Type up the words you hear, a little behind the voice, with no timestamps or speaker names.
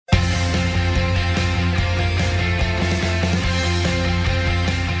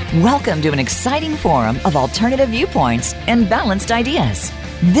Welcome to an exciting forum of alternative viewpoints and balanced ideas.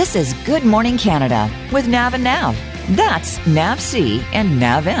 This is Good Morning Canada with Nav and Nav. That's Nav C and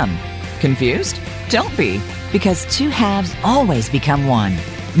Nav M. Confused? Don't be, because two halves always become one.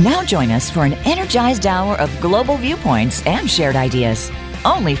 Now join us for an energized hour of global viewpoints and shared ideas.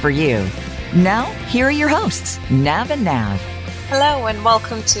 Only for you. Now, here are your hosts, Nav and Nav. Hello and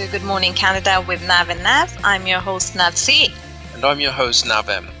welcome to Good Morning Canada with Nav and Nav. I'm your host, Nav C. And I'm your host, Nav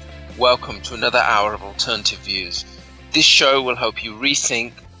M. Welcome to another hour of alternative views. This show will help you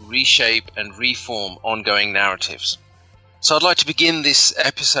rethink, reshape, and reform ongoing narratives. So I'd like to begin this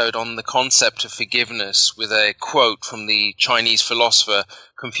episode on the concept of forgiveness with a quote from the Chinese philosopher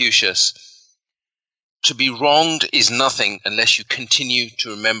Confucius. To be wronged is nothing unless you continue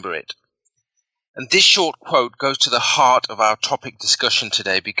to remember it. And this short quote goes to the heart of our topic discussion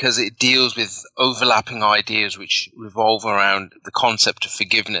today because it deals with overlapping ideas which revolve around the concept of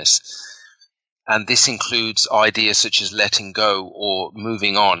forgiveness. And this includes ideas such as letting go or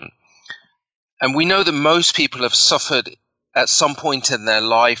moving on. And we know that most people have suffered at some point in their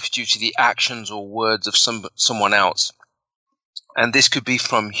life due to the actions or words of someone else. And this could be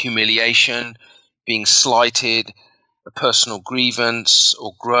from humiliation, being slighted, a personal grievance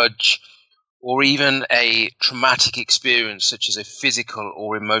or grudge, or even a traumatic experience such as a physical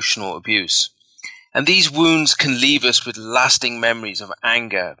or emotional abuse. And these wounds can leave us with lasting memories of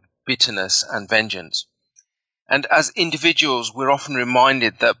anger, bitterness, and vengeance. And as individuals, we're often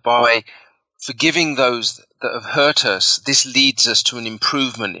reminded that by forgiving those that have hurt us, this leads us to an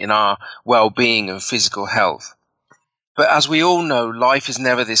improvement in our well-being and physical health. But as we all know, life is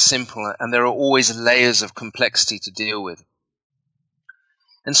never this simple, and there are always layers of complexity to deal with.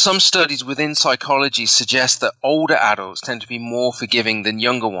 And some studies within psychology suggest that older adults tend to be more forgiving than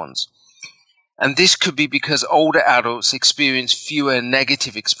younger ones. And this could be because older adults experience fewer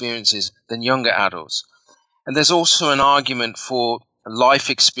negative experiences than younger adults. And there's also an argument for life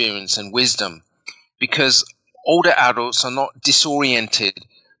experience and wisdom, because older adults are not disoriented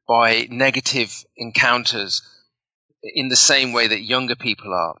by negative encounters in the same way that younger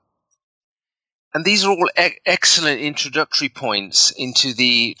people are. And these are all excellent introductory points into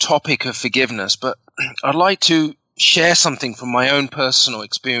the topic of forgiveness, but I'd like to share something from my own personal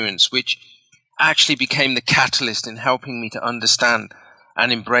experience, which actually became the catalyst in helping me to understand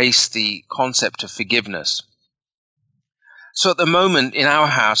and embrace the concept of forgiveness. So at the moment in our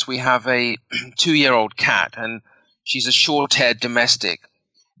house, we have a 2-year-old cat, and she's a short-haired domestic,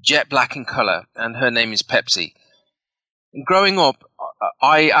 jet black in color, and her name is Pepsi. And growing up,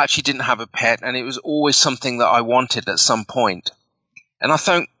 I actually didn't have a pet, and it was always something that I wanted at some point. And I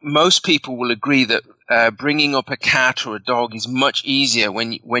think most people will agree that bringing up a cat or a dog is much easier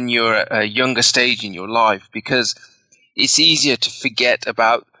when you're at a younger stage in your life, because it's easier to forget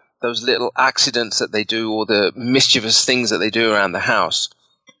about those little accidents that they do or the mischievous things that they do around the house.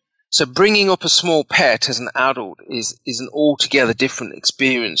 So bringing up a small pet as an adult is an altogether different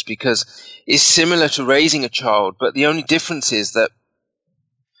experience, because it's similar to raising a child, but the only difference is that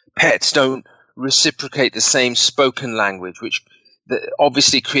pets don't reciprocate the same spoken language, which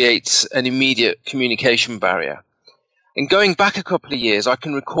obviously creates an immediate communication barrier. And going back a couple of years, I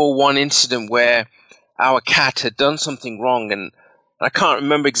can recall one incident where our cat had done something wrong, and I can't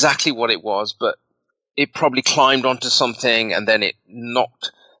remember exactly what it was, but it probably climbed onto something and then it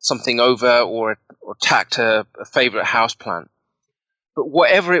knocked something over or attacked a favorite houseplant. But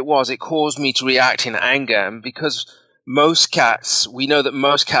whatever it was, it caused me to react in anger, and because we know that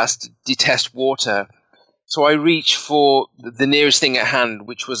most cats detest water, so I reached for the nearest thing at hand,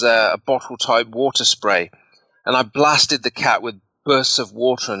 which was a bottle-type water spray, and I blasted the cat with bursts of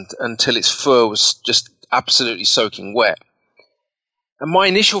water until its fur was just absolutely soaking wet. And my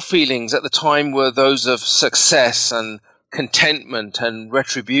initial feelings at the time were those of success and contentment and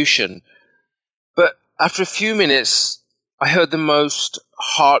retribution. But after a few minutes, I heard the most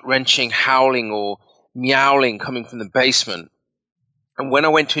heart-wrenching howling or meowing coming from the basement. And when I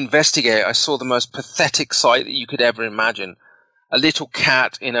went to investigate, I saw the most pathetic sight that you could ever imagine. A little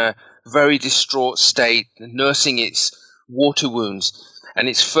cat in a very distraught state, nursing its water wounds, and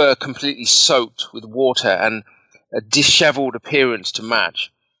its fur completely soaked with water and a disheveled appearance to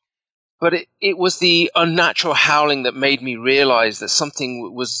match. But it was the unnatural howling that made me realize that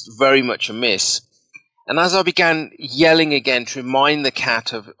something was very much amiss. And as I began yelling again to remind the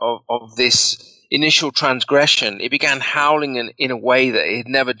cat of this initial transgression, it began howling in a way that it had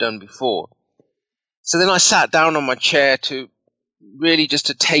never done before. So then I sat down on my chair to really just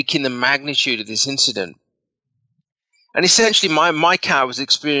to take in the magnitude of this incident. And essentially my cat was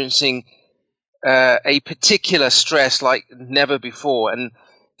experiencing a particular stress like never before. And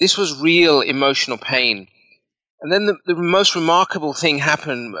This was real emotional pain. And then the most remarkable thing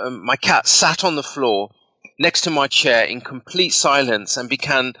happened. My cat sat on the floor next to my chair in complete silence and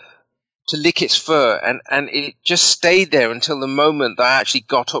began to lick its fur, and it just stayed there until the moment that I actually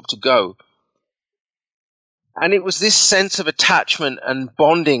got up to go. And it was this sense of attachment and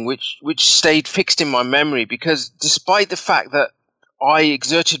bonding which stayed fixed in my memory, because despite the fact that I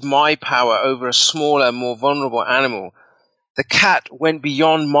exerted my power over a smaller, more vulnerable animal, the cat went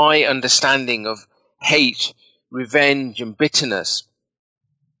beyond my understanding of hate, revenge, and bitterness.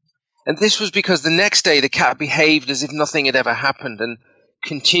 And this was because the next day the cat behaved as if nothing had ever happened and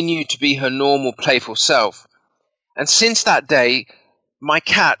continued to be her normal, playful self. And since that day, my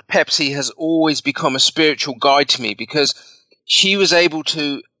cat, Pepsi, has always become a spiritual guide to me, because she was able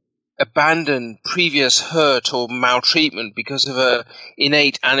to abandon previous hurt or maltreatment because of her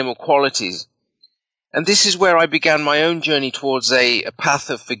innate animal qualities. And this is where I began my own journey towards a path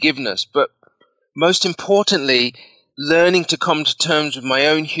of forgiveness, but most importantly, learning to come to terms with my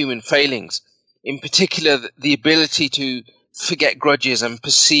own human failings, in particular the ability to forget grudges and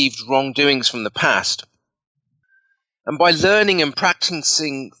perceived wrongdoings from the past. And by learning and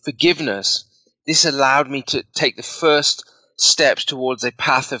practicing forgiveness, this allowed me to take the first steps towards a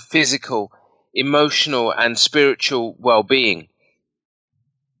path of physical, emotional, and spiritual well-being.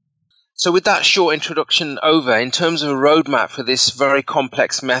 So with that short introduction over, in terms of a roadmap for this very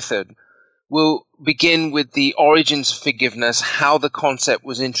complex method, we'll begin with the origins of forgiveness, how the concept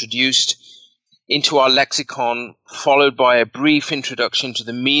was introduced into our lexicon, followed by a brief introduction to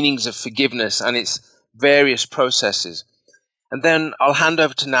the meanings of forgiveness and its various processes. And then I'll hand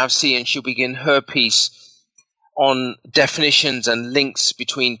over to Navsi, and she'll begin her piece on definitions and links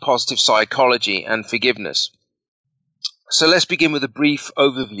between positive psychology and forgiveness. So let's begin with a brief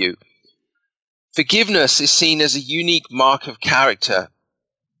overview. Forgiveness is seen as a unique mark of character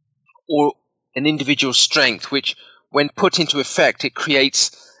or an individual's strength, which, when put into effect, it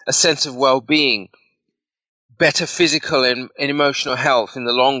creates a sense of well-being, better physical and emotional health in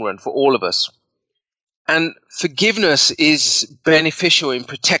the long run for all of us. And forgiveness is beneficial in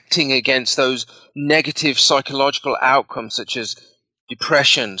protecting against those negative psychological outcomes such as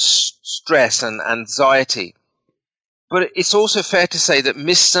depression, stress, and anxiety. But it's also fair to say that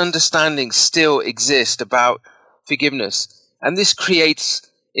misunderstandings still exist about forgiveness, and this creates,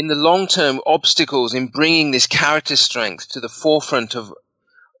 in the long term, obstacles in bringing this character strength to the forefront of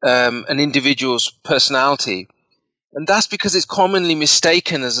an individual's personality. And that's because it's commonly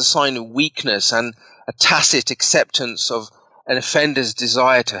mistaken as a sign of weakness and a tacit acceptance of an offender's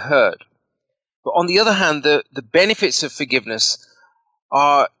desire to hurt. But on the other hand, the benefits of forgiveness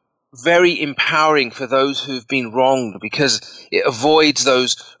are very empowering for those who've been wronged, because it avoids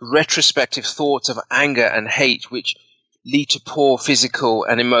those retrospective thoughts of anger and hate which lead to poor physical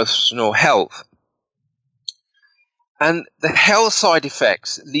and emotional health. And the health side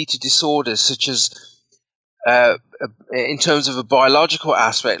effects lead to disorders such as, in terms of a biological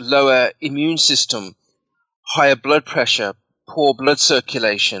aspect, lower immune system, higher blood pressure, poor blood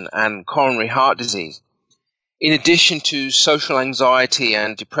circulation, and coronary heart disease, in addition to social anxiety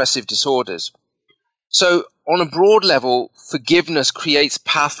and depressive disorders. So on a broad level, forgiveness creates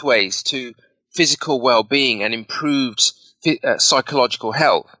pathways to physical well-being and improved psychological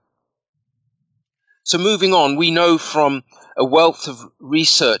health. So moving on, we know from a wealth of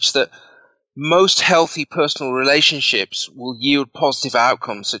research that most healthy personal relationships will yield positive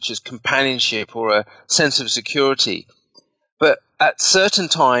outcomes such as companionship or a sense of security. But at certain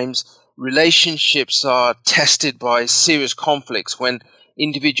times, relationships are tested by serious conflicts when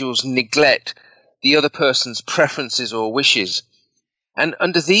individuals neglect the other person's preferences or wishes. And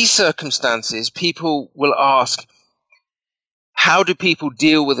under these circumstances, people will ask, how do people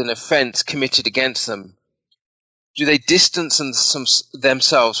deal with an offense committed against them? Do they distance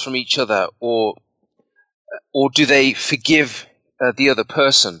themselves from each other, or do they forgive the other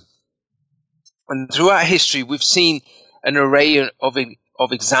person? And throughout history, we've seen an array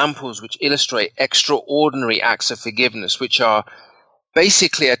of examples which illustrate extraordinary acts of forgiveness, which are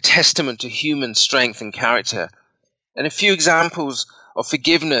basically a testament to human strength and character. And a few examples of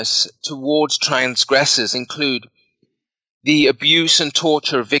forgiveness towards transgressors include the abuse and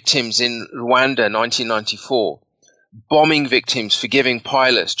torture of victims in Rwanda 1994, bombing victims forgiving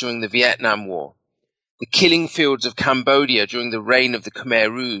pilots during the Vietnam War, the killing fields of Cambodia during the reign of the Khmer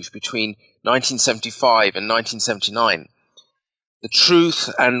Rouge between 1975 and 1979, the Truth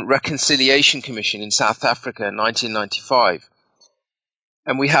and Reconciliation Commission in South Africa in 1995.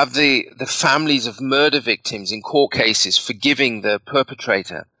 And we have the families of murder victims in court cases forgiving the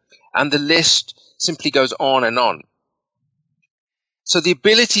perpetrator. And the list simply goes on and on. So the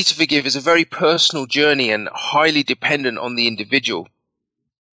ability to forgive is a very personal journey and highly dependent on the individual.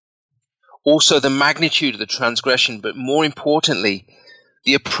 Also, the magnitude of the transgression, but more importantly,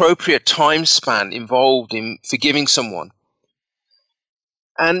 the appropriate time span involved in forgiving someone.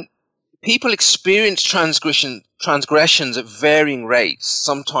 And people experience transgressions at varying rates,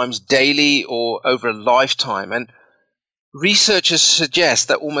 sometimes daily or over a lifetime. And researchers suggest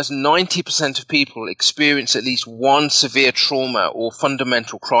that almost 90% of people experience at least one severe trauma or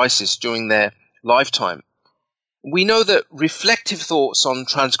fundamental crisis during their lifetime. We know that reflective thoughts on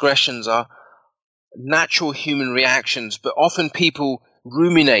transgressions are natural human reactions, but often people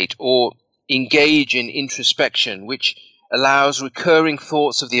ruminate or engage in introspection, which allows recurring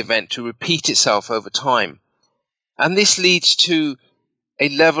thoughts of the event to repeat itself over time. And this leads to a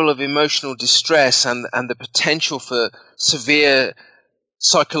level of emotional distress and the potential for severe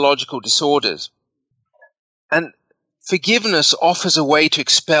psychological disorders. And forgiveness offers a way to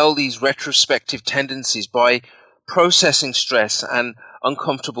expel these retrospective tendencies by processing stress and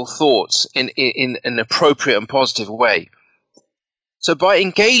uncomfortable thoughts in an appropriate and positive way. So by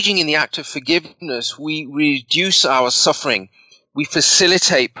engaging in the act of forgiveness, we reduce our suffering, we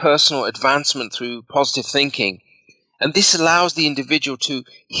facilitate personal advancement through positive thinking, and this allows the individual to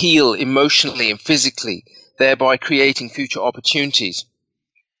heal emotionally and physically, thereby creating future opportunities.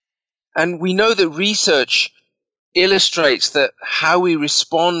 And we know that research illustrates that how we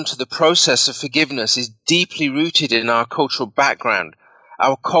respond to the process of forgiveness is deeply rooted in our cultural background,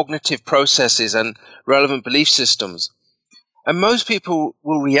 our cognitive processes and relevant belief systems. And most people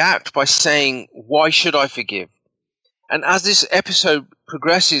will react by saying, "Why should I forgive?" And as this episode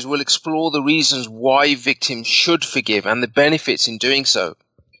progresses, we'll explore the reasons why victims should forgive and the benefits in doing so.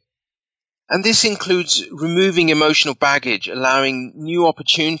 And this includes removing emotional baggage, allowing new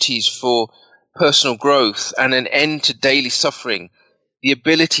opportunities for personal growth and an end to daily suffering, the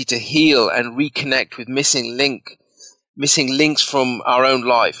ability to heal and reconnect with missing links from our own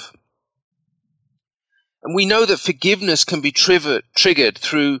life. And we know that forgiveness can be triggered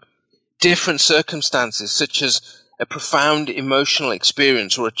through different circumstances, such as a profound emotional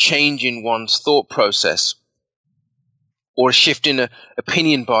experience or a change in one's thought process, or a shift in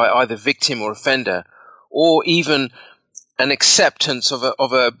opinion by either victim or offender, or even an acceptance of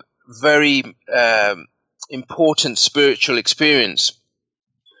a very important spiritual experience.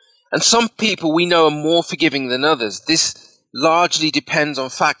 And some people we know are more forgiving than others. This largely depends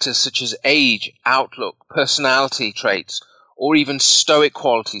on factors such as age, outlook, personality traits, or even stoic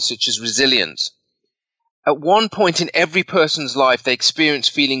qualities such as resilience. At one point in every person's life, they experience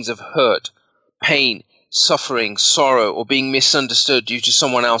feelings of hurt, pain, suffering, sorrow, or being misunderstood due to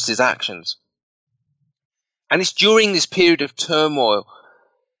someone else's actions. And it's during this period of turmoil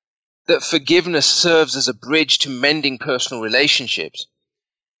that forgiveness serves as a bridge to mending personal relationships.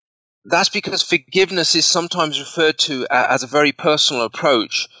 That's because forgiveness is sometimes referred to as a very personal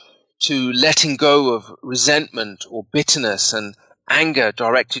approach to letting go of resentment or bitterness and anger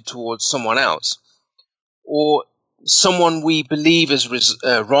directed towards someone else, or someone we believe has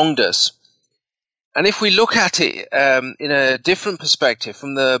wronged us. And if we look at it in a different perspective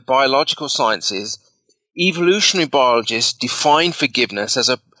from the biological sciences, evolutionary biologists define forgiveness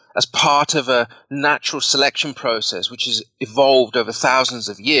as part of a natural selection process which has evolved over thousands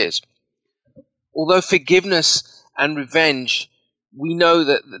of years. Although forgiveness and revenge, we know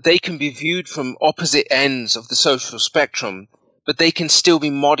that they can be viewed from opposite ends of the social spectrum, but they can still be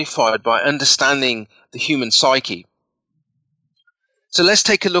modified by understanding the human psyche. So let's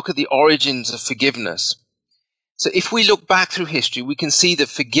take a look at the origins of forgiveness. So if we look back through history, we can see that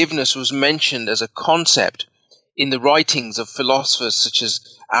forgiveness was mentioned as a concept in the writings of philosophers such as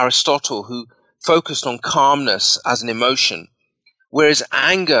Aristotle, who focused on calmness as an emotion, whereas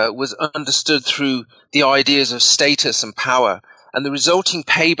anger was understood through the ideas of status and power, and the resulting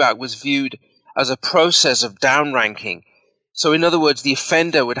payback was viewed as a process of downranking. So in other words, the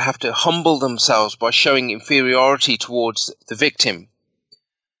offender would have to humble themselves by showing inferiority towards the victim.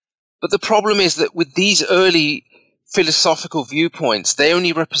 But the problem is that with these early philosophical viewpoints, they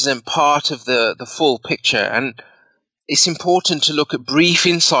only represent part of the full picture, and it's important to look at brief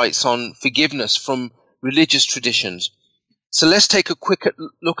insights on forgiveness from religious traditions. So let's take a quick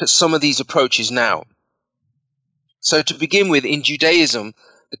look at some of these approaches now. So to begin with, in Judaism,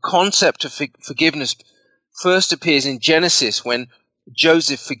 the concept of forgiveness first appears in Genesis when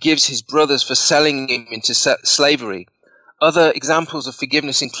Joseph forgives his brothers for selling him into slavery. Other examples of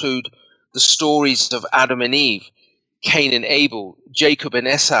forgiveness include the stories of Adam and Eve, Cain and Abel, Jacob and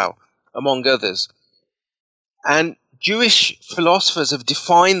Esau, among others. And Jewish philosophers have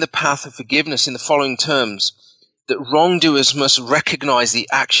defined the path of forgiveness in the following terms. that wrongdoers must recognize the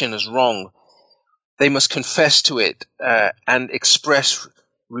action as wrong. They must confess to it and express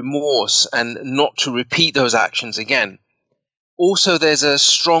remorse and not to repeat those actions again. Also, there's a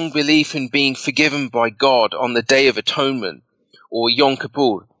strong belief in being forgiven by God on the Day of Atonement, or Yom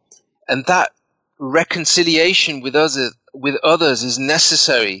Kippur, and that reconciliation with others is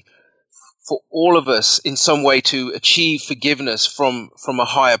necessary for all of us in some way to achieve forgiveness from a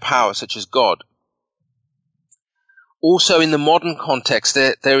higher power such as God. Also, in the modern context,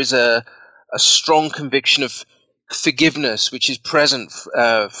 there is a strong conviction of forgiveness which is present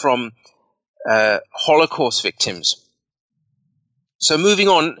from Holocaust victims. So moving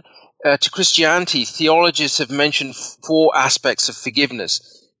on to Christianity, theologists have mentioned 4 aspects of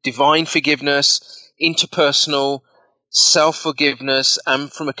forgiveness: divine forgiveness, interpersonal, self-forgiveness,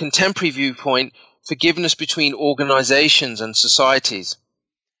 and from a contemporary viewpoint, forgiveness between organizations and societies.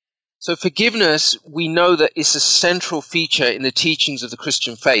 So forgiveness, we know that it's a central feature in the teachings of the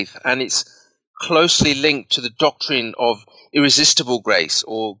Christian faith, and it's closely linked to the doctrine of irresistible grace,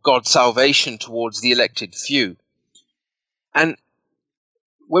 or God's salvation towards the elected few. And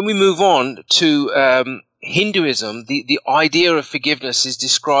when we move on to Hinduism, the idea of forgiveness is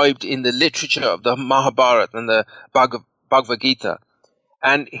described in the literature of the Mahabharata and the Bhagavad Gita.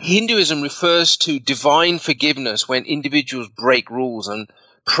 And Hinduism refers to divine forgiveness when individuals break rules and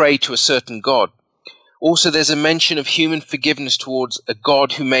pray to a certain god. Also, there's a mention of human forgiveness towards a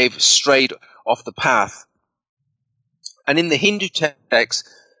god who may have strayed off the path. And in the Hindu text,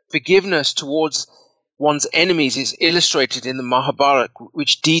 forgiveness towards one's enemies is illustrated in the Mahabharata,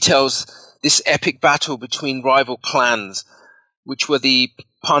 which details this epic battle between rival clans, which were the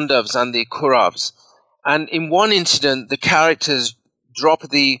Pandavas and the Kauravas. And in one incident, the characters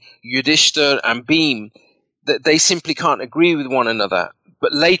Draupadi, Yudhishthira, and Bhim, that they simply can't agree with one another.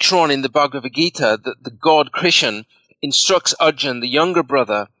 But later on in the Bhagavad Gita, the god Krishna instructs Arjuna, the younger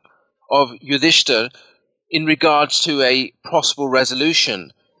brother of Yudhishthira, in regards to a possible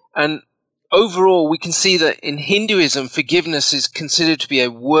resolution. And overall, we can see that in Hinduism, forgiveness is considered to be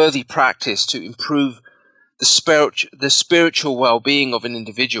a worthy practice to improve the spiritual well-being of an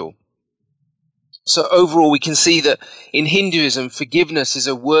individual. So overall, we can see that in Hinduism, forgiveness is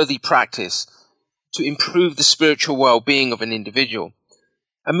a worthy practice to improve the spiritual well-being of an individual.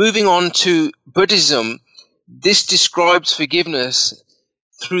 And moving on to Buddhism, this describes forgiveness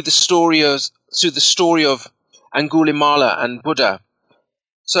through the story of Angulimala and Buddha.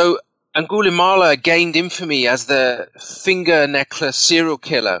 So Angulimala gained infamy as the finger necklace serial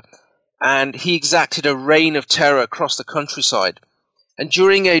killer, and he exacted a reign of terror across the countryside. And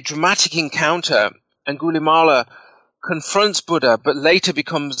during a dramatic encounter, Angulimala confronts Buddha, but later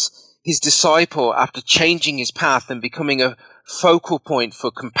becomes his disciple after changing his path and becoming a focal point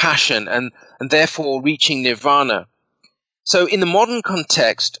for compassion and therefore reaching nirvana. So in the modern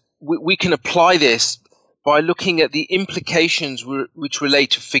context, we can apply this by looking at the implications which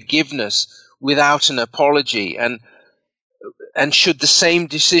relate to forgiveness without an apology, and should the same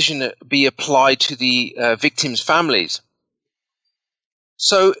decision be applied to the victims' families.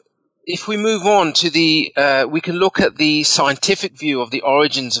 So if we move on to we can look at the scientific view of the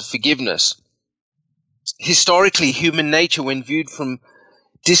origins of forgiveness. Historically, human nature, when viewed from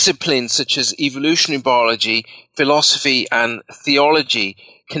disciplines such as evolutionary biology, philosophy, and theology,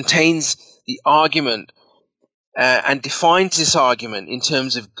 contains the argument and defines this argument in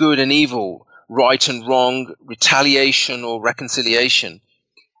terms of good and evil, right and wrong, retaliation or reconciliation.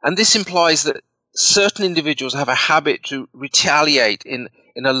 And this implies that certain individuals have a habit to retaliate in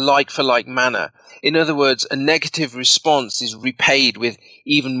a like-for-like manner. In other words, a negative response is repaid with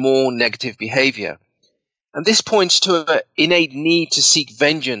even more negative behavior. And this points to an innate need to seek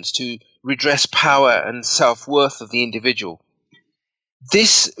vengeance, to redress power and self-worth of the individual.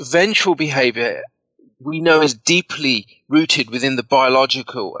 This vengeful behavior, we know, is deeply rooted within the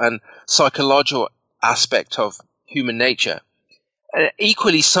biological and psychological aspect of human nature. And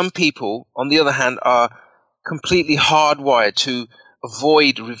equally, some people, on the other hand, are completely hardwired to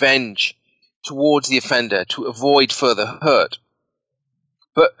avoid revenge towards the offender, to avoid further hurt.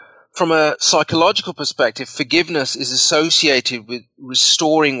 But from a psychological perspective, forgiveness is associated with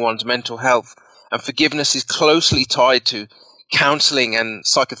restoring one's mental health, and forgiveness is closely tied to counseling and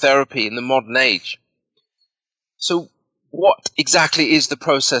psychotherapy in the modern age. So what exactly is the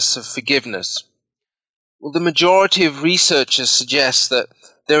process of forgiveness? Well, the majority of researchers suggest that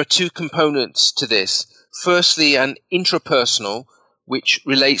there are 2 components to this. Firstly, an intrapersonal, which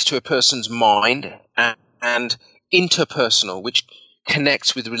relates to a person's mind, and interpersonal, which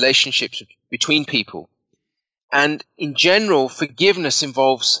connects with relationships between people. And in general, forgiveness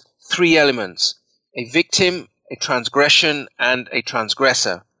involves 3 elements: a victim, a transgression, and a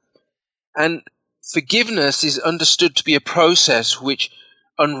transgressor. And forgiveness is understood to be a process which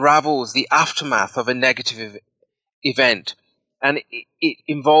unravels the aftermath of a negative event. And it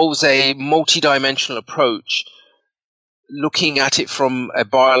involves a multidimensional approach, looking at it from a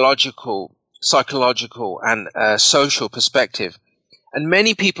biological, psychological, and social perspective. And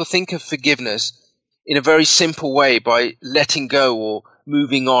many people think of forgiveness in a very simple way by letting go or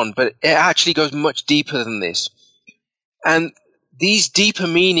moving on, but it actually goes much deeper than this. And these deeper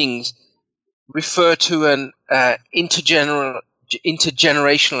meanings refer to an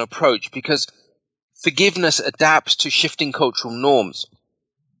intergenerational approach, because forgiveness adapts to shifting cultural norms.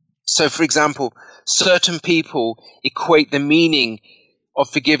 So, for example, certain people equate the meaning of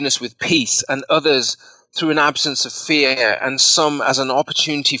forgiveness with peace, and others through an absence of fear, and some as an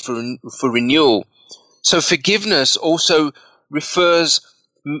opportunity for renewal. So forgiveness also refers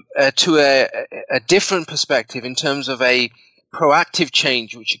to a different perspective in terms of a proactive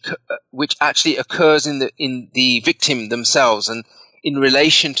change which actually occurs in the victim themselves and in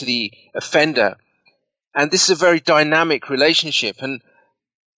relation to the offender. And this is a very dynamic relationship. And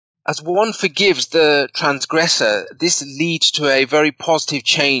as one forgives the transgressor, this leads to a very positive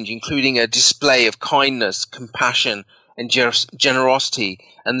change, including a display of kindness, compassion, and generosity,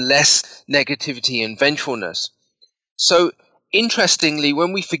 and less negativity and vengefulness. So, interestingly,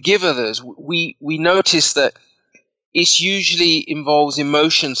 when we forgive others, we notice that it usually involves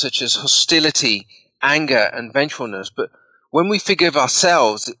emotions such as hostility, anger, and vengefulness. But when we forgive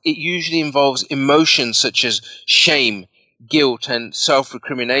ourselves, it usually involves emotions such as shame, guilt, and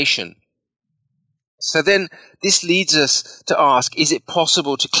self-recrimination. So then this leads us to ask, is it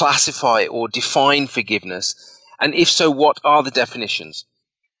possible to classify or define forgiveness? And if so, what are the definitions?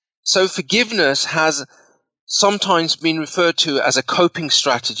 So forgiveness has sometimes been referred to as a coping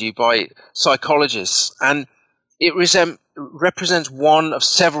strategy by psychologists, and it represents one of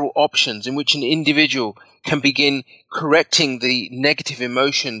several options in which an individual can begin correcting the negative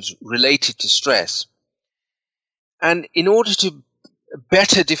emotions related to stress. And in order to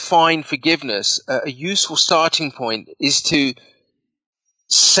better define forgiveness, a useful starting point is to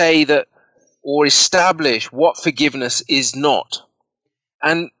say that or establish what forgiveness is not.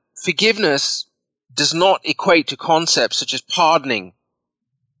 And forgiveness does not equate to concepts such as pardoning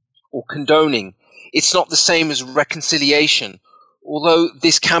or condoning. It's not the same as reconciliation, although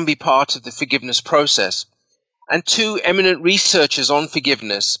this can be part of the forgiveness process. And two eminent researchers on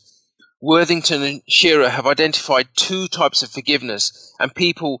forgiveness, Worthington and Shearer, have identified two types of forgiveness, and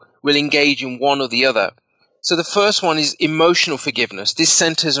people will engage in one or the other. So the first one is emotional forgiveness. This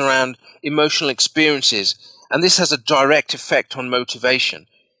centers around emotional experiences, and this has a direct effect on motivation.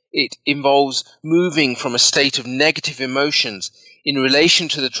 It involves moving from a state of negative emotions in relation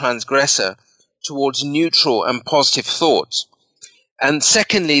to the transgressor towards neutral and positive thoughts. And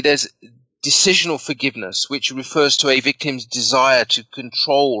secondly, there's decisional forgiveness, which refers to a victim's desire to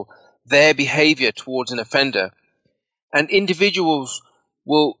control their behavior towards an offender. And individuals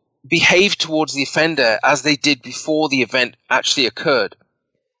will behave towards the offender as they did before the event actually occurred.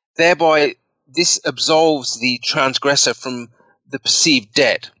 Thereby, this absolves the transgressor from the perceived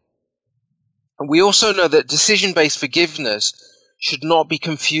debt. And we also know that decision-based forgiveness should not be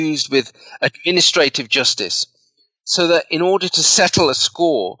confused with administrative justice, so that in order to settle a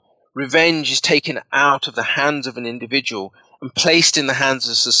score, revenge is taken out of the hands of an individual and placed in the hands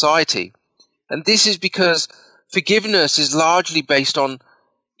of society. And this is because forgiveness is largely based on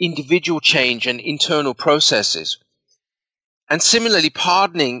individual change and internal processes. And similarly,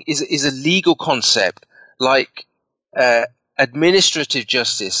 pardoning is a legal concept like administrative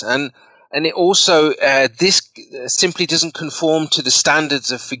justice, and it also this simply doesn't conform to the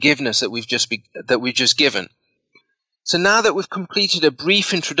standards of forgiveness that we've just given. So now that we've completed a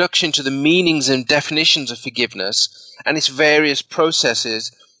brief introduction to the meanings and definitions of forgiveness and its various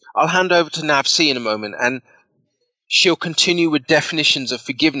processes, I'll hand over to Navsi in a moment, and she'll continue with definitions of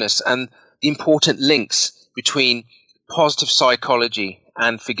forgiveness and the important links between positive psychology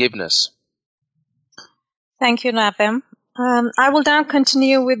and forgiveness. Thank you, Navem. I will now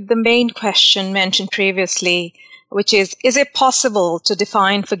continue with the main question mentioned previously, which is it possible to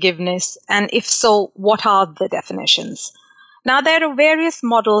define forgiveness? And if so, what are the definitions? Now, there are various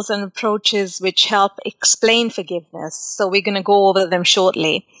models and approaches which help explain forgiveness, so we're going to go over them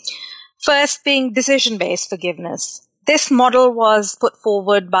shortly. First being decision-based forgiveness. This model was put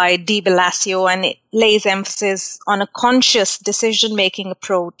forward by De Blasio, and it lays emphasis on a conscious decision-making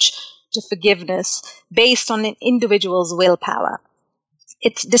approach to forgiveness based on an individual's willpower.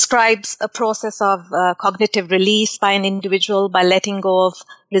 It describes a process of cognitive release by an individual by letting go of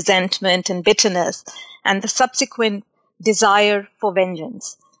resentment and bitterness, and the subsequent desire for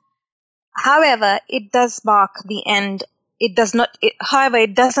vengeance. However, it does mark the end. It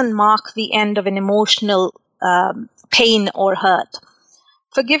doesn't mark the end of an emotional pain or hurt.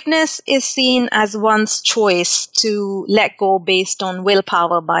 Forgiveness is seen as one's choice to let go based on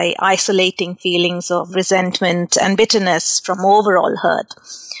willpower by isolating feelings of resentment and bitterness from overall hurt.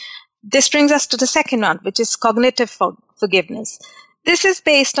 This brings us to the second one, which is cognitive forgiveness. This is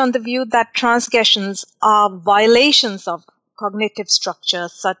based on the view that transgressions are violations of cognitive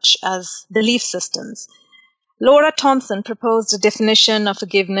structures such as belief systems. Laura Thompson proposed a definition of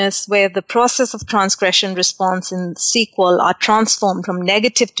forgiveness where the process of transgression response in the sequel are transformed from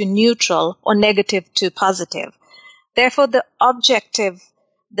negative to neutral or negative to positive. Therefore, the objective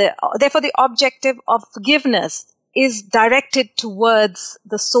of forgiveness is directed towards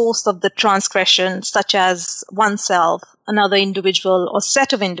the source of the transgression, such as oneself, another individual or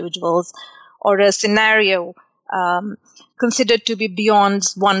set of individuals, or a scenario considered to be beyond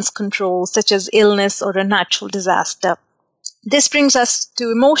one's control, such as illness or a natural disaster. This brings us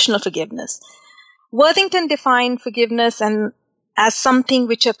to emotional forgiveness. Worthington defined forgiveness as something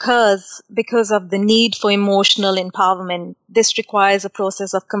which occurs because of the need for emotional empowerment. This requires a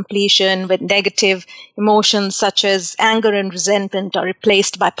process of completion with negative emotions such as anger and resentment are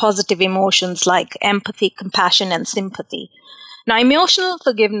replaced by positive emotions like empathy, compassion, and sympathy. Now, emotional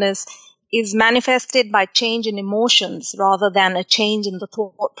forgiveness is manifested by change in emotions rather than a change in the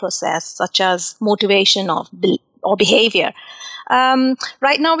thought process, such as motivation or behavior.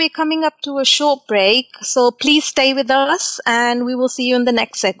 Right now, we're coming up to a short break, so please stay with us, and we will see you in the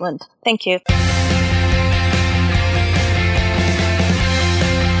next segment. Thank you.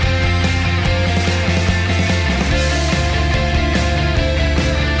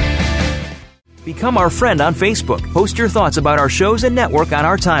 Become our friend on Facebook. Post your thoughts about our shows and network on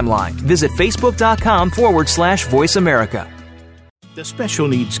our timeline. Visit facebook.com/Voice America. The special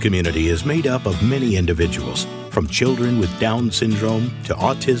needs community is made up of many individuals, from children with Down syndrome to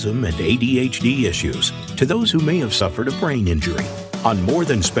autism and ADHD issues, to those who may have suffered a brain injury. On More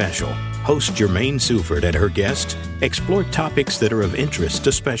Than Special, host Jermaine Suford and her guests explore topics that are of interest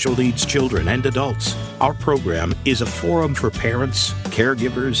to special needs children and adults. Our program is a forum for parents,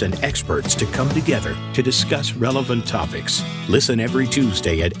 caregivers, and experts to come together to discuss relevant topics. Listen every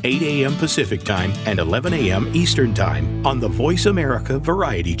Tuesday at 8 a.m. Pacific Time and 11 a.m. Eastern Time on the Voice America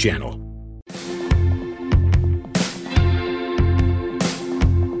Variety Channel.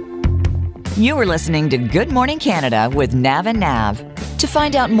 You are listening to Good Morning Canada with Nav and Nav. To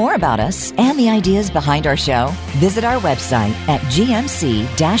find out more about us and the ideas behind our show, visit our website at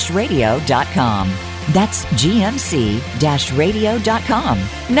gmc-radio.com. That's gmc-radio.com.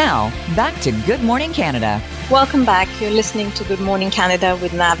 Now, back to Good Morning Canada. Welcome back. You're listening to Good Morning Canada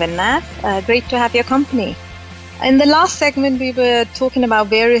with Nav and Nav. Great to have your company. In the last segment, we were talking about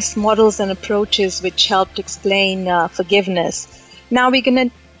various models and approaches which helped explain forgiveness. Now we're going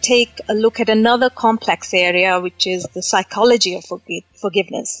to take a look at another complex area, which is the psychology of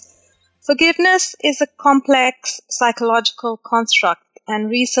forgiveness. Forgiveness is a complex psychological construct, and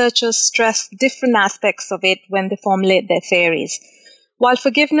researchers stress different aspects of it when they formulate their theories. While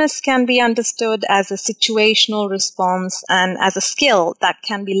forgiveness can be understood as a situational response and as a skill that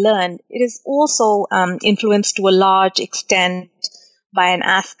can be learned, it is also influenced to a large extent by an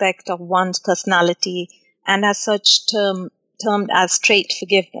aspect of one's personality, and as such termed as trait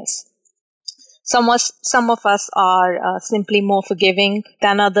forgiveness. Some of us are simply more forgiving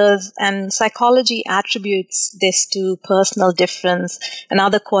than others, and psychology attributes this to personal difference and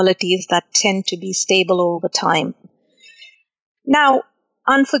other qualities that tend to be stable over time. Now,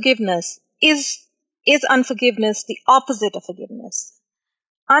 unforgiveness. Is unforgiveness the opposite of forgiveness?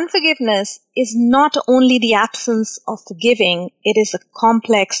 Unforgiveness is not only the absence of forgiving, it is a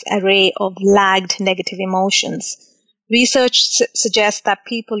complex array of lagged negative emotions. Research suggests that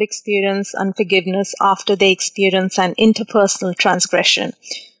people experience unforgiveness after they experience an interpersonal transgression.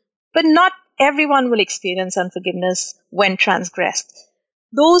 But not everyone will experience unforgiveness when transgressed.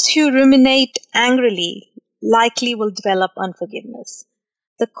 Those who ruminate angrily likely will develop unforgiveness.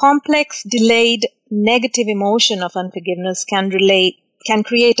 The complex, delayed, negative emotion of unforgiveness can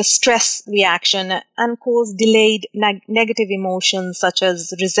create a stress reaction and cause delayed negative emotions such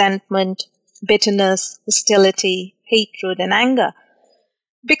as resentment, bitterness, hostility, hatred, and anger.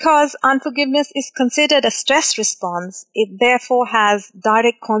 Because unforgiveness is considered a stress response, it therefore has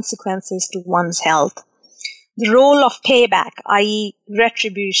direct consequences to one's health. The role of payback, i.e.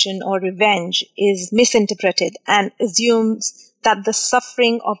 retribution or revenge, is misinterpreted and assumes that the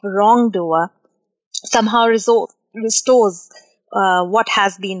suffering of a wrongdoer somehow restores what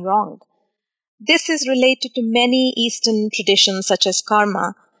has been wronged. This is related to many Eastern traditions such as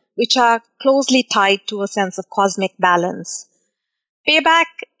karma, which are closely tied to a sense of cosmic balance. Payback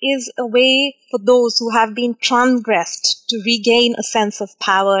is a way for those who have been transgressed to regain a sense of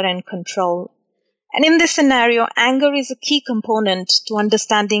power and control. And in this scenario, anger is a key component to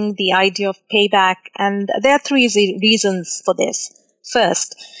understanding the idea of payback, and there are three reasons for this.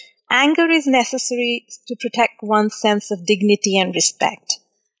 First, anger is necessary to protect one's sense of dignity and respect.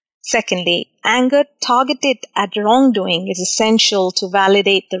 Secondly, anger targeted at wrongdoing is essential to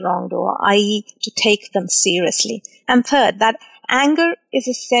validate the wrongdoer, i.e., to take them seriously. And third, that anger is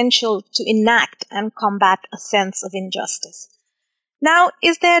essential to enact and combat a sense of injustice. Now,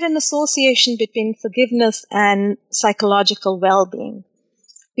 is there an association between forgiveness and psychological well-being?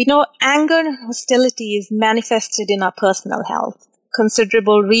 We know anger and hostility is manifested in our personal health.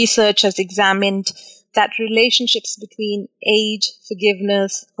 Considerable research has examined that relationships between age,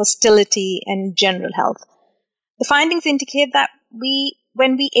 forgiveness, hostility, and general health. The findings indicate that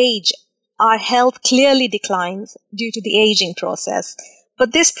when we age, our health clearly declines due to the aging process,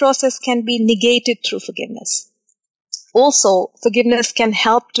 but this process can be negated through forgiveness. Also, forgiveness can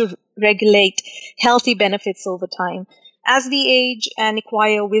help to regulate healthy benefits over time. As we age and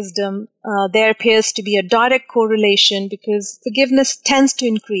acquire wisdom, there appears to be a direct correlation because forgiveness tends to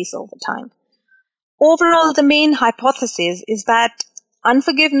increase over time. Overall, the main hypothesis is that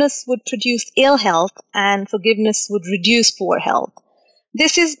unforgiveness would produce ill health and forgiveness would reduce poor health.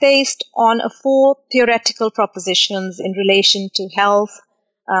 This is based on 4 theoretical propositions in relation to health,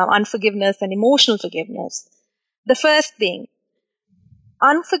 unforgiveness, and emotional forgiveness. The first being,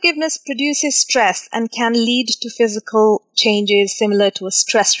 unforgiveness produces stress and can lead to physical changes similar to a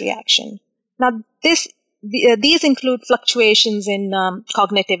stress reaction. Now, these include fluctuations in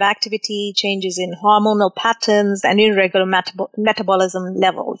cognitive activity, changes in hormonal patterns, and irregular metabolism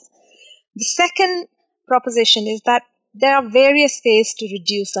levels. The second proposition is that there are various ways to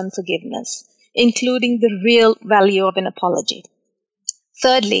reduce unforgiveness, including the real value of an apology.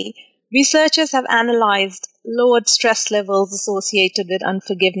 Thirdly, researchers have analyzed lowered stress levels associated with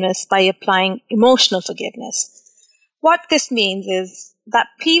unforgiveness by applying emotional forgiveness. What this means is that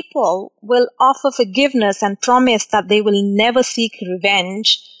people will offer forgiveness and promise that they will never seek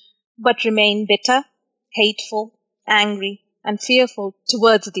revenge, but remain bitter, hateful, angry, and fearful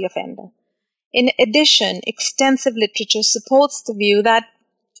towards the offender. In addition, extensive literature supports the view that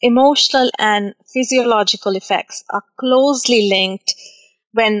emotional and physiological effects are closely linked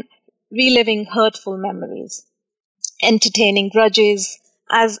when reliving hurtful memories, entertaining grudges,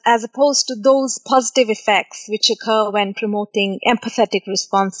 as opposed to those positive effects which occur when promoting empathetic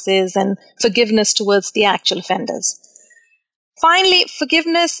responses and forgiveness towards the actual offenders. Finally,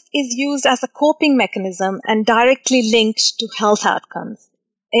 forgiveness is used as a coping mechanism and directly linked to health outcomes.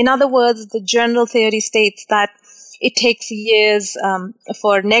 In other words, the general theory states that it takes years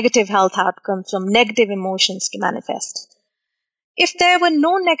for negative health outcomes from negative emotions to manifest. If there were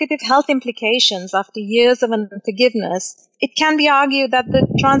no negative health implications after years of unforgiveness, it can be argued that the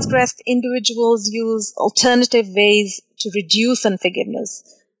transgressed individuals use alternative ways to reduce unforgiveness,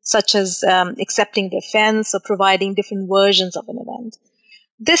 such as accepting the offense or providing different versions of an event.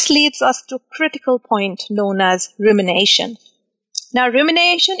 This leads us to a critical point known as rumination. Now,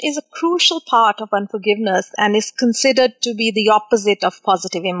 rumination is a crucial part of unforgiveness and is considered to be the opposite of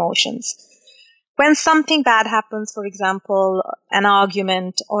positive emotions. When something bad happens, for example, an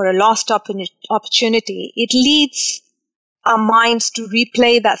argument or a lost opportunity, it leads our minds to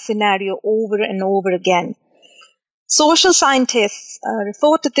replay that scenario over and over again. Social scientists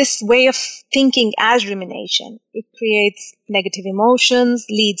refer to this way of thinking as rumination. It creates negative emotions,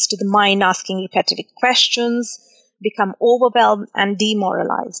 leads to the mind asking repetitive questions, become overwhelmed and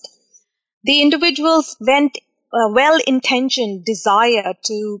demoralized. The individual's well-intentioned desire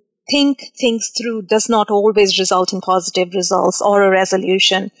to think things through does not always result in positive results or a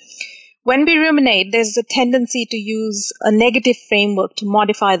resolution. When we ruminate, there's a tendency to use a negative framework to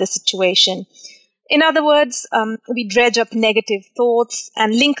modify the situation. In other words, we dredge up negative thoughts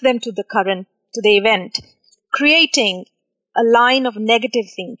and link them to the event, creating a line of negative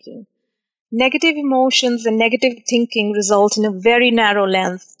thinking. Negative emotions and negative thinking result in a very narrow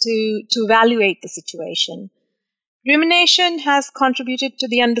lens to evaluate the situation. Rumination has contributed to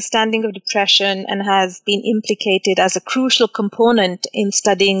the understanding of depression and has been implicated as a crucial component in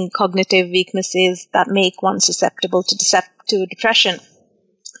studying cognitive weaknesses that make one susceptible to depression.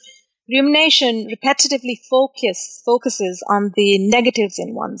 Rumination repetitively focuses on the negatives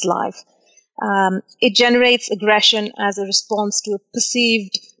in one's life. It generates aggression as a response to a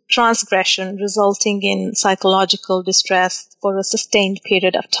perceived transgression, resulting in psychological distress for a sustained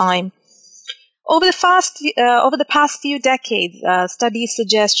period of time. Over the past few decades, studies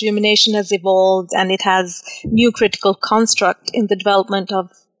suggest rumination has evolved and it has new critical construct in the development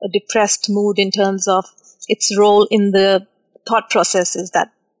of a depressed mood in terms of its role in the thought processes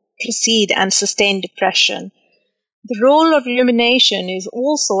that precede and sustain depression. The role of rumination is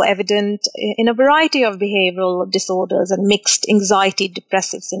also evident in a variety of behavioral disorders and mixed anxiety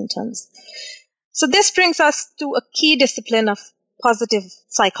depressive symptoms. So this brings us to a key discipline of positive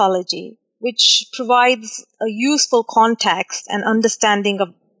psychology, which provides a useful context and understanding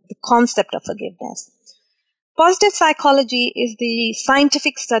of the concept of forgiveness. Positive psychology is the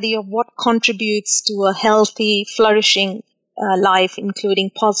scientific study of what contributes to a healthy, flourishing life, including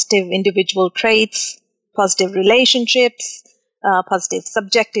positive individual traits, positive relationships, positive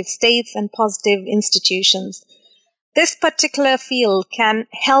subjective states, and positive institutions. This particular field can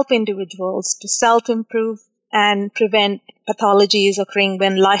help individuals to self-improve and prevent pathologies occurring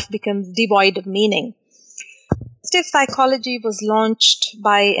when life becomes devoid of meaning. Positive psychology was launched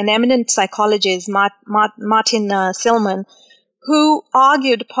by an eminent psychologist, Martin Seligman, who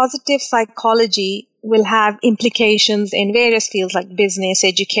argued positive psychology will have implications in various fields like business,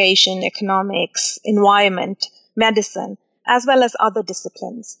 education, economics, environment, medicine, as well as other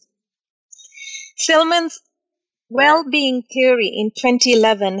disciplines. Seligman's well-being theory in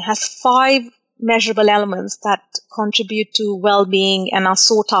 2011 has 5 measurable elements that contribute to well-being and are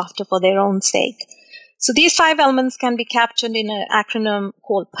sought after for their own sake. So these 5 elements can be captured in an acronym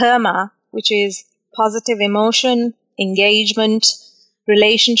called PERMA, which is positive emotion, engagement,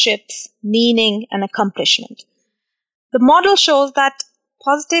 relationships, meaning, and accomplishment. The model shows that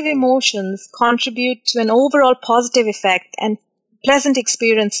positive emotions contribute to an overall positive effect, and pleasant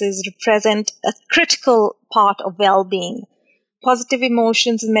experiences represent a critical part of well-being. Positive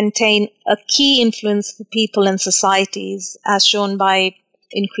emotions maintain a key influence for people and societies, as shown by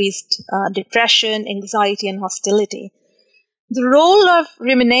increased depression, anxiety, and hostility. The role of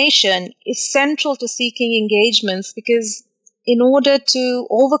rumination is central to seeking engagements because in order to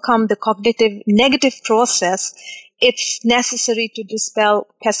overcome the cognitive negative process, it's necessary to dispel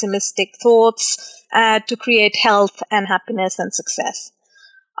pessimistic thoughts to create health and happiness and success.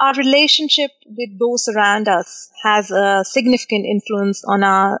 Our relationship with those around us has a significant influence on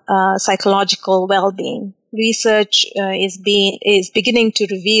our psychological well-being. Research is beginning to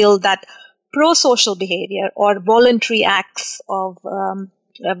reveal that pro-social behavior or voluntary acts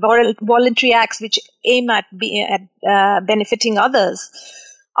which aim at benefiting others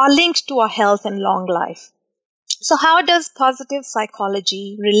are linked to our health and long life. So how does positive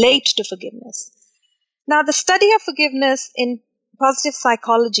psychology relate to forgiveness? Now, the study of forgiveness in positive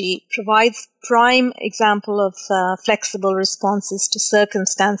psychology provides prime example of flexible responses to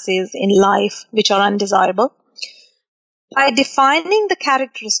circumstances in life which are undesirable. By defining the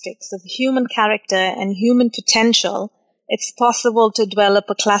characteristics of human character and human potential, it's possible to develop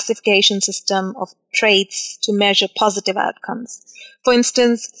a classification system of traits to measure positive outcomes. For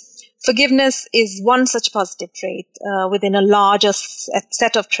instance, forgiveness is one such positive trait within a larger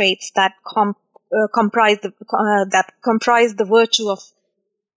set of traits that comprise the virtue of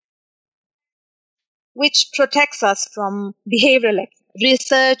which protects us from behavioral.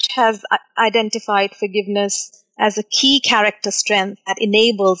 Research has identified forgiveness as a key character strength that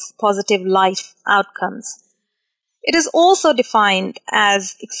enables positive life outcomes. It is also defined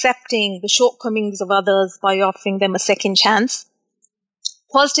as accepting the shortcomings of others by offering them a second chance.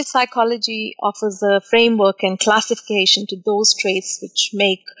 Positive psychology offers a framework and classification to those traits which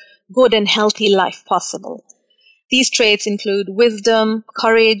make good and healthy life possible. These traits include wisdom,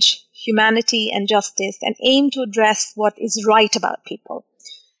 courage, humanity, and justice, and aim to address what is right about people.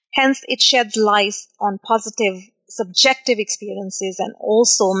 Hence, it sheds light on positive subjective experiences and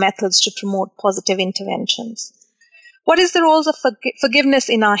also methods to promote positive interventions. What is the role of forgiveness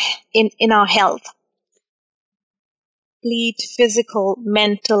in our health? Complete physical,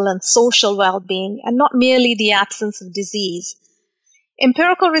 mental, and social well-being, and not merely the absence of disease.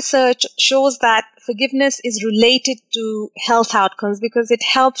 Empirical research shows that forgiveness is related to health outcomes because it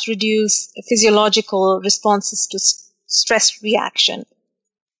helps reduce physiological responses to stress reaction.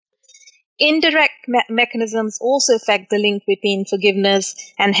 Indirect mechanisms also affect the link between forgiveness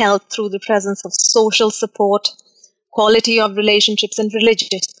and health through the presence of social support, quality of relationships, and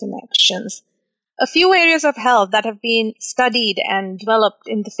religious connections. A few areas of health that have been studied and developed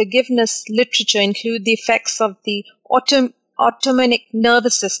in the forgiveness literature include the effects of the autonomic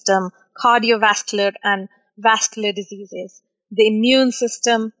nervous system, cardiovascular and vascular diseases, the immune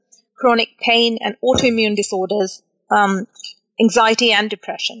system, chronic pain and autoimmune disorders, anxiety and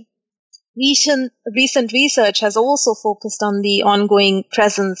depression. Recent research has also focused on the ongoing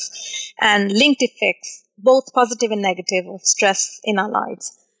presence and linked effects, both positive and negative, of stress in our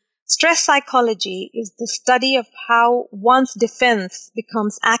lives. Stress psychology is the study of how one's defense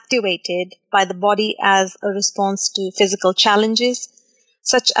becomes activated by the body as a response to physical challenges,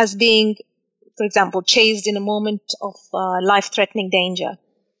 such as being, for example, chased in a moment of life-threatening danger.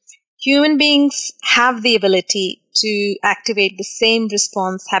 Human beings have the ability to activate the same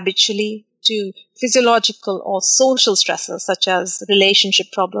response habitually to physiological or social stresses such as relationship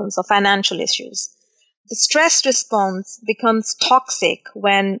problems or financial issues. The stress response becomes toxic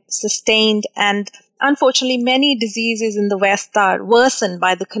when sustained, and unfortunately many diseases in the West are worsened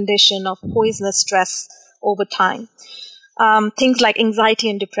by the condition of poisonous stress over time. Things like anxiety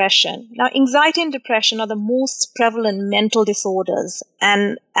and depression. Now, anxiety and depression are the most prevalent mental disorders.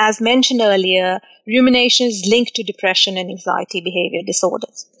 And as mentioned earlier, rumination is linked to depression and anxiety behavior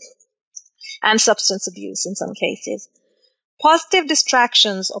disorders and substance abuse in some cases. Positive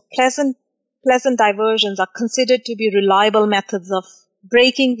distractions or pleasant diversions are considered to be reliable methods of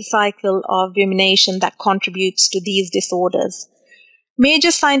breaking the cycle of rumination that contributes to these disorders.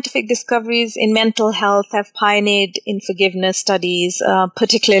 Major scientific discoveries in mental health have pioneered in forgiveness studies,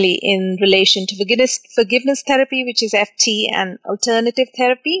 particularly in relation to forgiveness therapy, which is FT, and alternative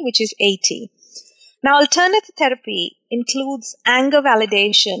therapy, which is AT. Now, alternative therapy includes anger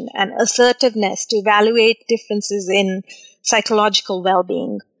validation and assertiveness to evaluate differences in psychological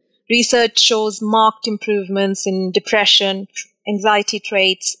well-being. Research shows marked improvements in depression, anxiety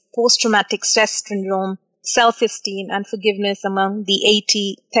traits, post-traumatic stress syndrome, self-esteem, and forgiveness among the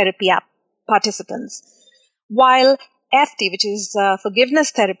AT therapy app participants. While FT, which is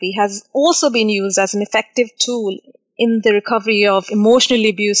forgiveness therapy, has also been used as an effective tool in the recovery of emotionally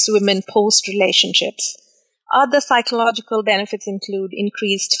abused women post-relationships. Other psychological benefits include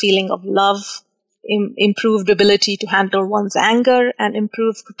increased feeling of love, improved ability to handle one's anger, and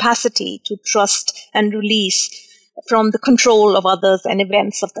improved capacity to trust and release from the control of others and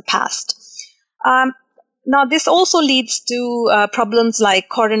events of the past. Now, this also leads to problems like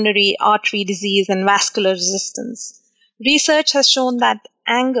coronary artery disease and vascular resistance. Research has shown that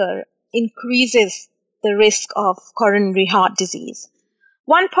anger increases the risk of coronary heart disease.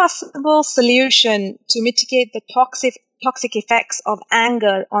 One possible solution to mitigate the toxic effects of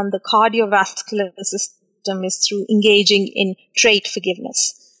anger on the cardiovascular system is through engaging in trait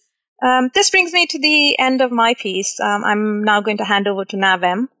forgiveness. This brings me to the end of my piece. I'm now going to hand over to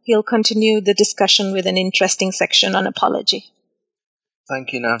Navem. He'll continue the discussion with an interesting section on apology.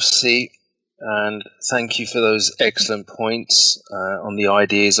 Thank you, Nafsi, and thank you for those excellent points on the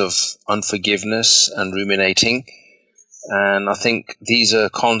ideas of unforgiveness and ruminating. And I think these are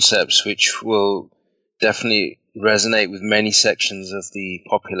concepts which will definitely resonate with many sections of the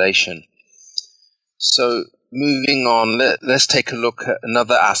population. So moving on, let's take a look at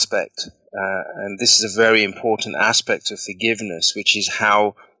another aspect, and this is a very important aspect of forgiveness, which is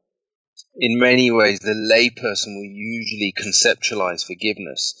how, in many ways, the layperson will usually conceptualize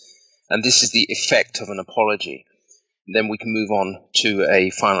forgiveness, and this is the effect of an apology. Then we can move on to a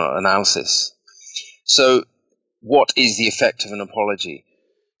final analysis. So, what is the effect of an apology?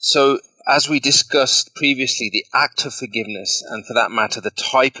 So, as we discussed previously, the act of forgiveness, and for that matter, the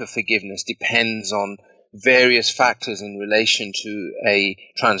type of forgiveness, depends on various factors in relation to a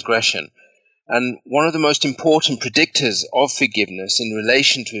transgression. And one of the most important predictors of forgiveness in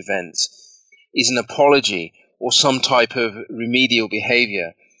relation to events is an apology or some type of remedial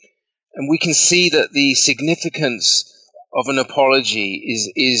behavior. And we can see that the significance of an apology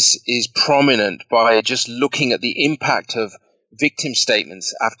is prominent by just looking at the impact of victim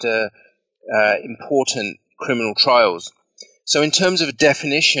statements after important criminal trials. So in terms of a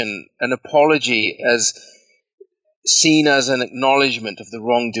definition, an apology is seen as an acknowledgement of the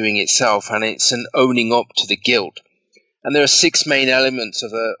wrongdoing itself, and it's an owning up to the guilt. And there are 6 main elements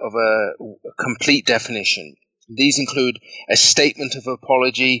of a complete definition. These include a statement of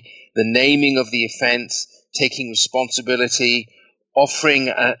apology, the naming of the offense, taking responsibility, offering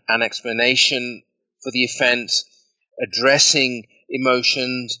an explanation for the offense, addressing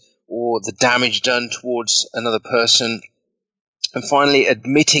emotions or the damage done towards another person, and finally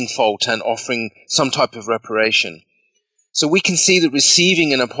admitting fault and offering some type of reparation. So we can see that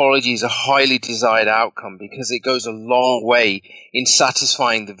receiving an apology is a highly desired outcome because it goes a long way in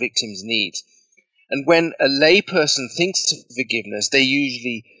satisfying the victim's needs. And when a layperson thinks of forgiveness, they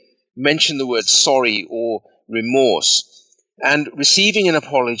usually mention the word sorry or remorse. And receiving an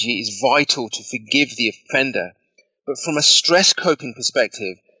apology is vital to forgive the offender. But from a stress coping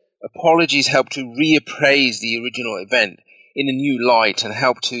perspective, apologies help to reappraise the original event in a new light and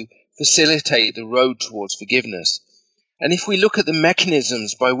help to facilitate the road towards forgiveness. And if we look at the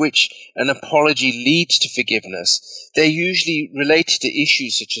mechanisms by which an apology leads to forgiveness, they're usually related to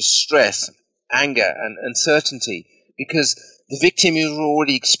issues such as stress, anger, and uncertainty, because the victim is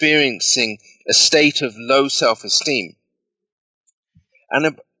already experiencing a state of low self-esteem.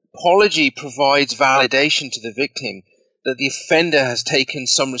 An apology provides validation to the victim that the offender has taken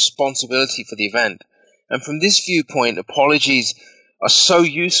some responsibility for the event. And from this viewpoint, apologies are so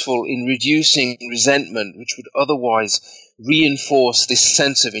useful in reducing resentment, which would otherwise reinforce this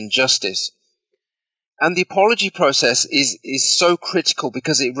sense of injustice. And the apology process is so critical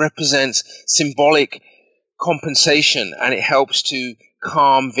because it represents symbolic compensation, and it helps to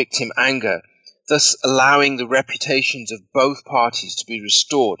calm victim anger, thus allowing the reputations of both parties to be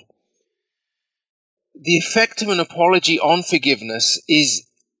restored. The effect of an apology on forgiveness is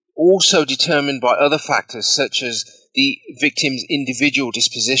also determined by other factors such as the victim's individual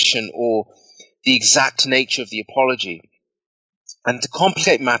disposition or the exact nature of the apology. And to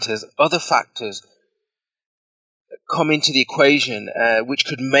complicate matters, other factors come into the equation which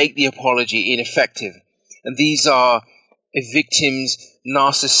could make the apology ineffective. And these are a victim's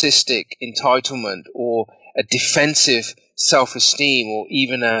narcissistic entitlement or a defensive self-esteem or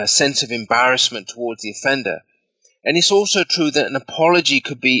even a sense of embarrassment towards the offender. And it's also true that an apology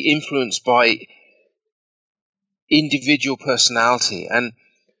could be influenced by individual personality. And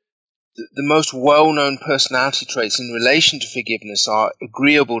the most well-known personality traits in relation to forgiveness are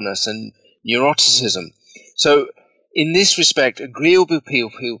agreeableness and neuroticism. So in this respect, agreeable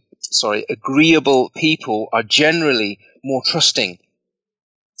people are generally more trusting,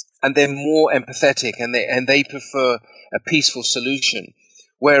 and they're more empathetic, and they prefer a peaceful solution.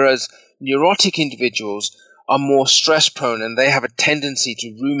 Whereas neurotic individuals are more stress-prone, and they have a tendency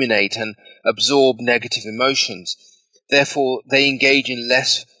to ruminate and absorb negative emotions. Therefore, they engage in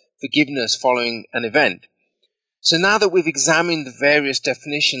less forgiveness following an event. So now that we've examined the various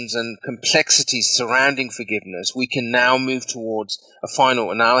definitions and complexities surrounding forgiveness, we can now move towards a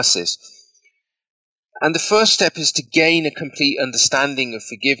final analysis. And the first step is to gain a complete understanding of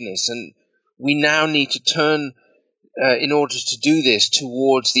forgiveness. And we now need to turn, in order to do this,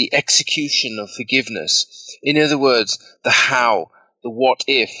 towards the execution of forgiveness. In other words, the how, the what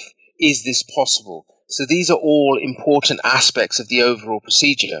if, is this possible? So these are all important aspects of the overall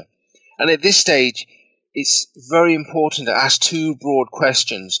procedure. And at this stage, it's very important to ask two broad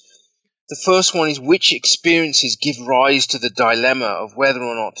questions. The first one is, which experiences give rise to the dilemma of whether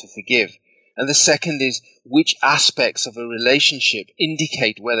or not to forgive? And the second is, which aspects of a relationship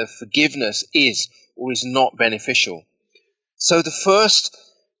indicate whether forgiveness is or is not beneficial? So the first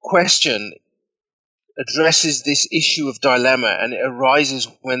question addresses this issue of dilemma, and it arises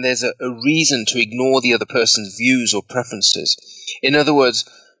when there's a reason to ignore the other person's views or preferences. In other words,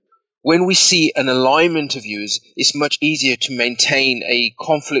 when we see an alignment of views, it's much easier to maintain a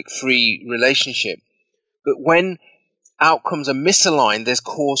conflict-free relationship. But when outcomes are misaligned, there's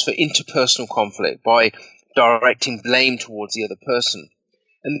cause for interpersonal conflict by directing blame towards the other person.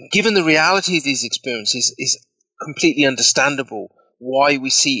 And given the reality of these experiences, it's completely understandable why we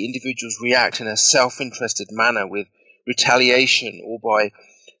see individuals react in a self-interested manner with retaliation or by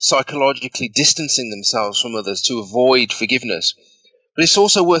psychologically distancing themselves from others to avoid forgiveness. But it's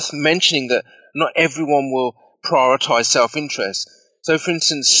also worth mentioning that not everyone will prioritize self-interest. So, for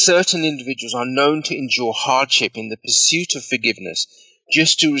instance, certain individuals are known to endure hardship in the pursuit of forgiveness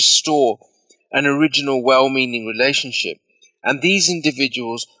just to restore an original well-meaning relationship. And these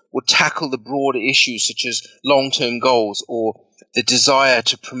individuals will tackle the broader issues such as long-term goals or the desire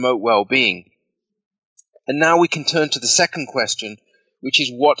to promote well-being. And now we can turn to the second question, which is,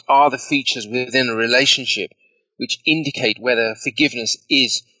 what are the features within a relationship which indicate whether forgiveness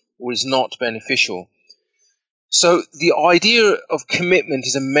is or is not beneficial? So the idea of commitment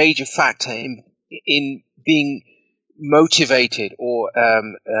is a major factor in being motivated or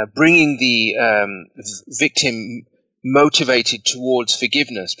bringing the victim motivated towards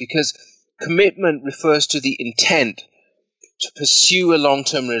forgiveness, because commitment refers to the intent to pursue a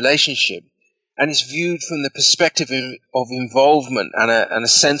long-term relationship, and is viewed from the perspective of involvement and a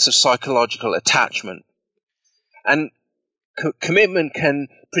sense of psychological attachment. And commitment can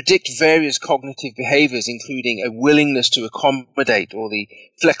predict various cognitive behaviors, including a willingness to accommodate or the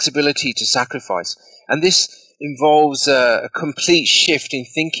flexibility to sacrifice. And this involves a complete shift in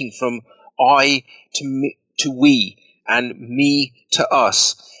thinking from I to we and me to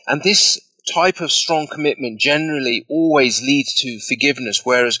us. And this type of strong commitment generally always leads to forgiveness,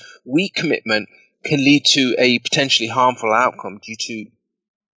 whereas weak commitment can lead to a potentially harmful outcome due to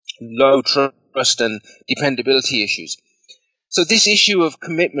low trust and dependability issues. So this issue of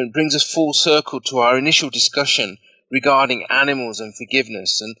commitment brings us full circle to our initial discussion regarding animals and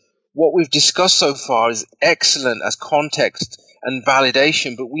forgiveness. And what we've discussed so far is excellent as context and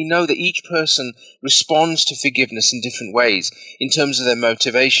validation, but we know that each person responds to forgiveness in different ways in terms of their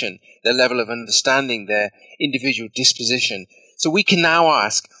motivation, their level of understanding, their individual disposition. So we can now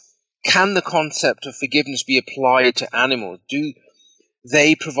ask, can the concept of forgiveness be applied to animals? Do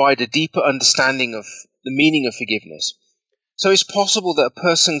they provide a deeper understanding of the meaning of forgiveness? So it's possible that a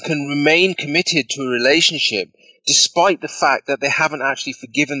person can remain committed to a relationship despite the fact that they haven't actually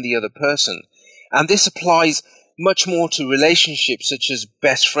forgiven the other person. And this applies much more to relationships such as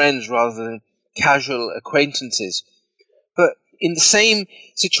best friends rather than casual acquaintances. But in the same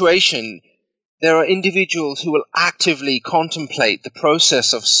situation, there are individuals who will actively contemplate the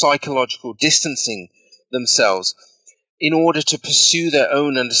process of psychological distancing themselves in order to pursue their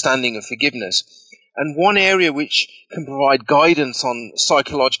own understanding of forgiveness. And one area which can provide guidance on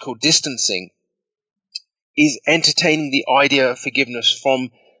psychological distancing is entertaining the idea of forgiveness from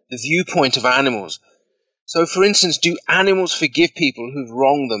the viewpoint of animals. So, for instance, do animals forgive people who've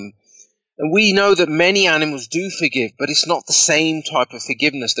wronged them? And we know that many animals do forgive, but it's not the same type of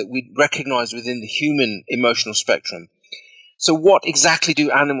forgiveness that we recognize within the human emotional spectrum. So what exactly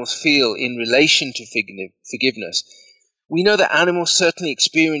do animals feel in relation to forgiveness? We know that animals certainly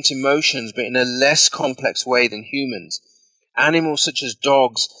experience emotions, but in a less complex way than humans. Animals such as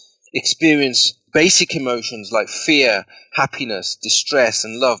dogs experience basic emotions like fear, happiness, distress,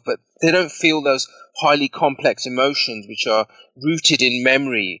 and love, but they don't feel those highly complex emotions which are rooted in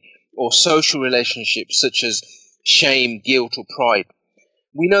memory or social relationships such as shame, guilt, or pride.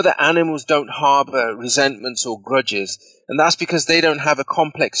 We know that animals don't harbor resentments or grudges, and that's because they don't have a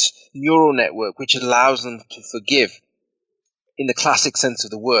complex neural network which allows them to forgive in the classic sense of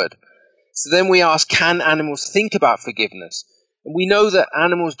the word. So then we ask, can animals think about forgiveness? And we know that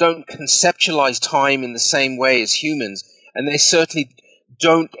animals don't conceptualize time in the same way as humans, and they certainly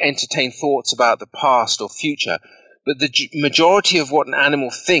don't entertain thoughts about the past or future. But the majority of what an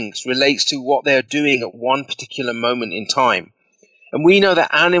animal thinks relates to what they're doing at one particular moment in time. And we know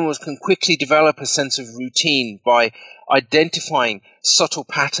that animals can quickly develop a sense of routine by identifying subtle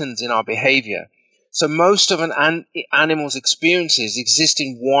patterns in our behavior. So most of an animal's experiences exist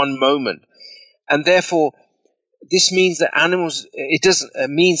in one moment. And therefore, this means that animals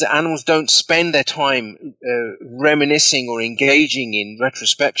don't spend their time reminiscing or engaging in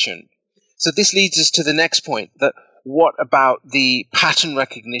retrospection. So this leads us to the next point, that what about the pattern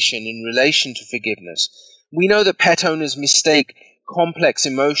recognition in relation to forgiveness? We know that pet owners mistake complex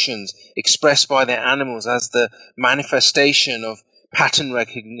emotions expressed by their animals as the manifestation of pattern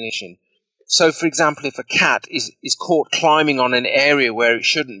recognition. So, for example, if a cat is caught climbing on an area where it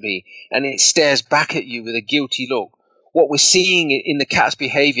shouldn't be, and it stares back at you with a guilty look, what we're seeing in the cat's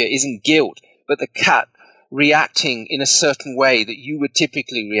behavior isn't guilt, but the cat reacting in a certain way that you would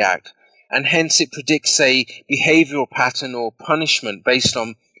typically react. And hence it predicts a behavioral pattern or punishment based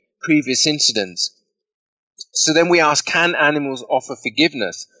on previous incidents. So then we ask, can animals offer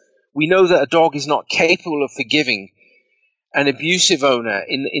forgiveness? We know that a dog is not capable of forgiving an abusive owner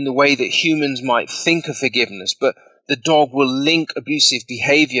in the way that humans might think of forgiveness, but the dog will link abusive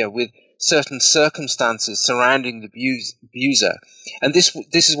behavior with certain circumstances surrounding the abuser. And this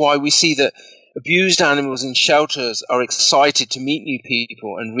is why we see that abused animals in shelters are excited to meet new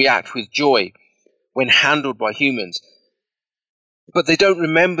people and react with joy when handled by humans. But they don't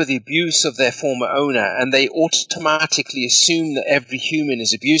remember the abuse of their former owner, and they automatically assume that every human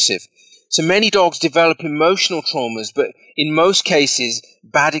is abusive. So many dogs develop emotional traumas, but in most cases,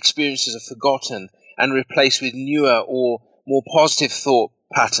 bad experiences are forgotten and replaced with newer or more positive thought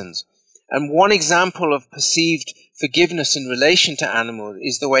patterns. And one example of perceived forgiveness in relation to animals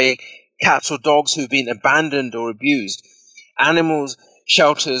is the way cats or dogs who have been abandoned or abused. Animals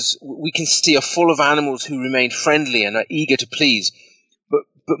shelters, we can see, are full of animals who remain friendly and are eager to please. But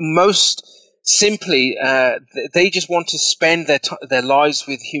most simply, they just want to spend their lives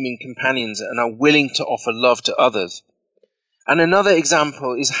with human companions and are willing to offer love to others. And another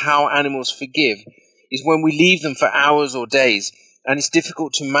example is how animals forgive, is when we leave them for hours or days, and it's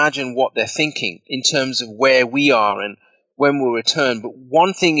difficult to imagine what they're thinking in terms of where we are and when we'll return. But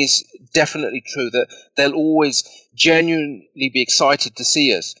one thing is definitely true, that they'll always genuinely be excited to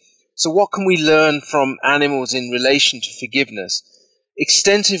see us. So what can we learn from animals in relation to forgiveness?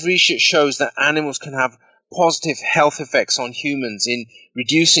 Extensive research shows that animals can have positive health effects on humans in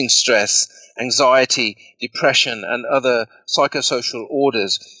reducing stress, anxiety, depression, and other psychosocial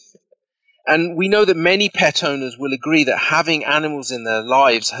orders. And we know that many pet owners will agree that having animals in their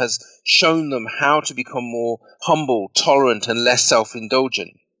lives has shown them how to become more humble, tolerant, and less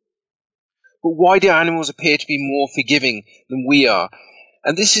self-indulgent. But why do animals appear to be more forgiving than we are?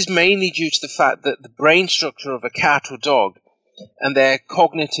 And this is mainly due to the fact that the brain structure of a cat or dog and their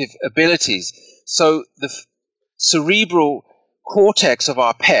cognitive abilities, so the cerebral cortex of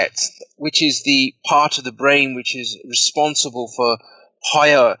our pets, which is the part of the brain which is responsible for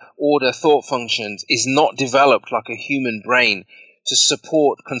higher order thought functions, is not developed like a human brain to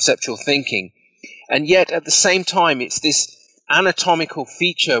support conceptual thinking. And yet at the same time, it's this anatomical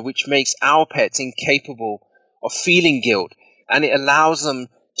feature which makes our pets incapable of feeling guilt, and it allows them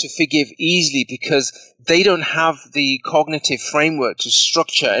to forgive easily because they don't have the cognitive framework to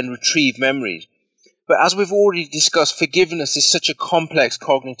structure and retrieve memories. But as we've already discussed, forgiveness is such a complex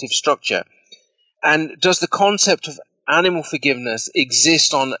cognitive structure. And does the concept of animal forgiveness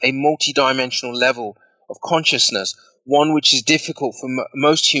exist on a multidimensional level of consciousness, one which is difficult for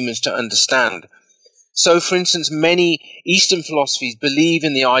most humans to understand? So, for instance, many Eastern philosophies believe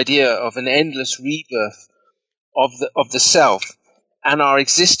in the idea of an endless rebirth of the self, and our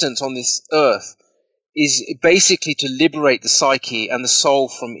existence on this earth is basically to liberate the psyche and the soul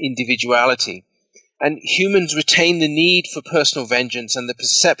from individuality. And humans retain the need for personal vengeance and the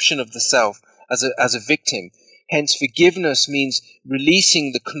perception of the self as a victim. Hence, forgiveness means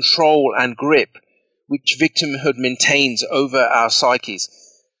releasing the control and grip which victimhood maintains over our psyches.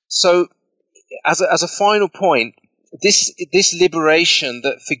 So, as a final point, this liberation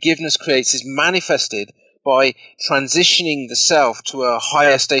that forgiveness creates is manifested by transitioning the self to a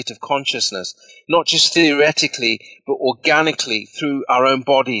higher state of consciousness, not just theoretically, but organically through our own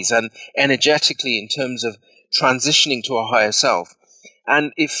bodies and energetically in terms of transitioning to a higher self.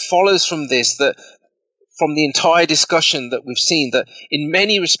 And it follows from this that from the entire discussion that we've seen that in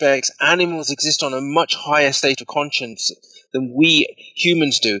many respects, animals exist on a much higher state of conscience than we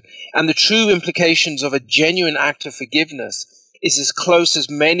humans do. And the true implications of a genuine act of forgiveness is as close as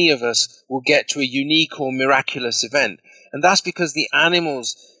many of us will get to a unique or miraculous event. And that's because the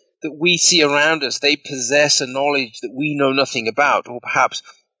animals that we see around us, they possess a knowledge that we know nothing about, or perhaps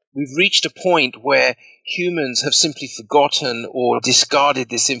we've reached a point where humans have simply forgotten or discarded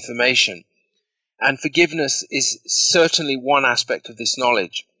this information. And forgiveness is certainly one aspect of this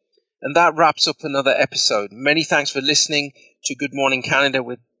knowledge. And that wraps up another episode. Many thanks for listening to Good Morning Canada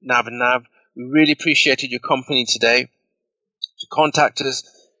with Nav and Nav. We really appreciated your company today. To contact us,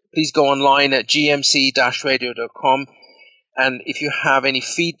 please go online at gmc-radio.com. And if you have any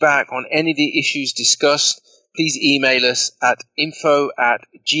feedback on any of the issues discussed, please email us at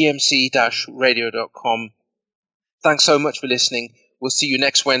info@gmc-radio.com. Thanks so much for listening. We'll see you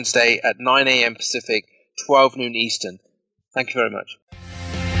next Wednesday at 9 a.m. Pacific, 12 noon Eastern. Thank you very much.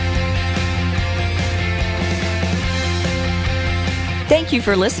 Thank you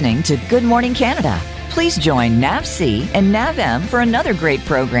for listening to Good Morning Canada. Please join NAVC and NAVM for another great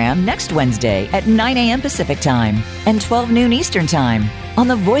program next Wednesday at 9 a.m. Pacific Time and 12 noon Eastern Time on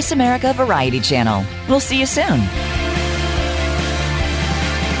the Voice America Variety Channel. We'll see you soon.